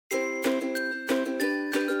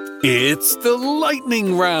It's the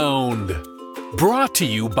Lightning Round, brought to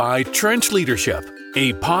you by Trench Leadership,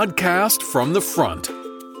 a podcast from the front.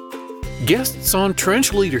 Guests on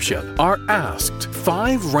Trench Leadership are asked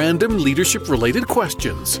 5 random leadership-related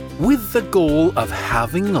questions with the goal of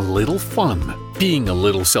having a little fun, being a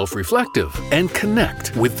little self-reflective, and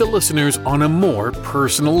connect with the listeners on a more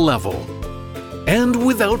personal level. And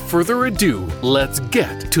without further ado, let's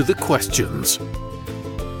get to the questions.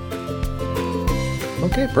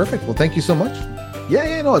 Okay, perfect. Well, thank you so much.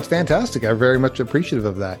 No, it's fantastic. I'm very much appreciative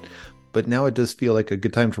of that. But now it does feel like a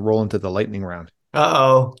good time to roll into the lightning round.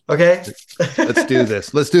 Uh-oh. Okay. Let's do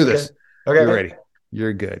this. Let's do this. Okay. You're ready.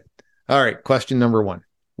 You're good. All right. Question number 1.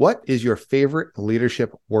 What is your favorite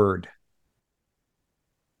leadership word?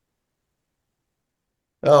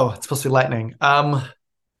 Oh, it's supposed to be lightning. Don't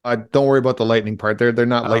worry about the lightning part. They're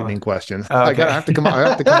not lightning questions. Okay. I have to come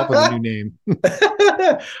up with a new name.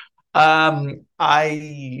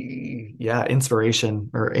 Inspiration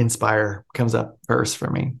or inspire comes up first for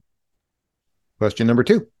me. Question number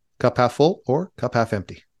 2. Cup half full or cup half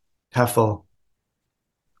empty? Half full.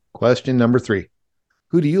 Question number 3.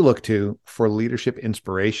 Who do you look to for leadership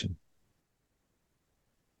inspiration?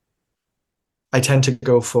 I tend to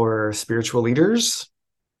go for spiritual leaders.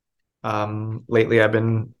 Lately, I've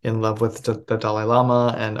been in love with the Dalai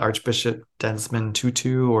Lama and Archbishop Desmond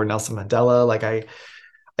Tutu or Nelson Mandela.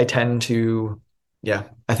 I tend to,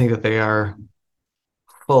 I think that they are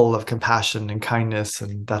full of compassion and kindness,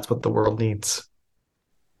 and that's what the world needs.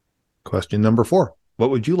 Question number 4. What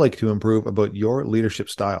would you like to improve about your leadership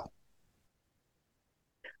style?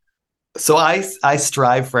 So I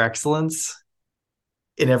strive for excellence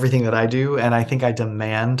in everything that I do, and I think I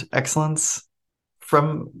demand excellence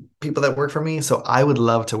from people that work for me. So I would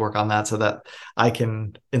love to work on that so that I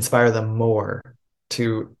can inspire them more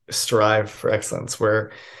to strive for excellence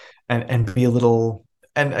and be a little,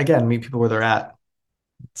 and again, meet people where they're at.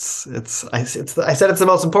 I said it's the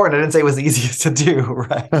most important. I didn't say it was the easiest to do,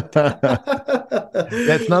 right?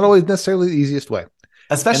 That's not always necessarily the easiest way.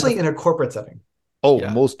 Especially in a corporate setting. Oh,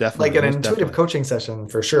 yeah. Most definitely. Like an intuitive coaching session,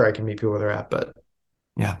 for sure, I can meet people where they're at, but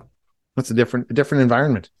yeah. That's a different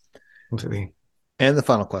environment. Completely. And the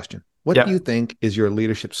final question. What do you think is your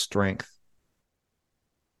leadership strength?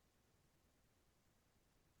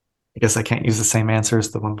 I guess I can't use the same answer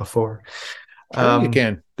as the one before. Sure, you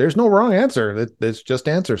can. There's no wrong answer. There's just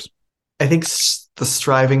answers. I think the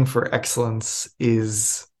striving for excellence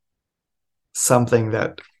is something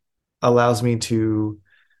that allows me to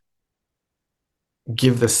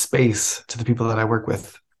give the space to the people that I work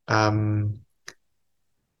with. And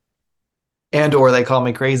or they call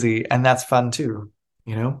me crazy, and that's fun too,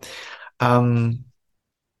 you know? I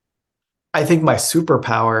think my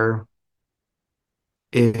superpower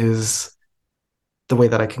is the way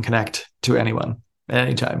that I can connect to anyone at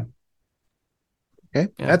any time. Okay,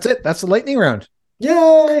 That's it. That's the lightning round.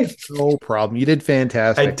 Yay! No problem. You did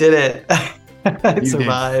fantastic. I did it. I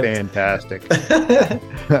survived. Did fantastic.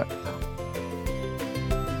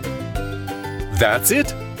 That's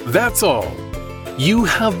it. That's all. You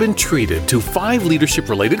have been treated to 5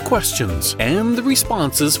 leadership-related questions and the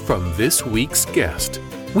responses from this week's guest.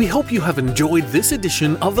 We hope you have enjoyed this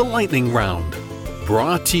edition of the Lightning Round,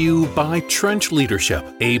 brought to you by Trench Leadership,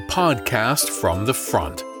 a podcast from the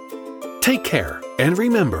front. Take care, and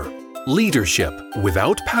remember, leadership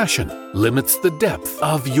without passion limits the depth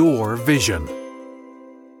of your vision.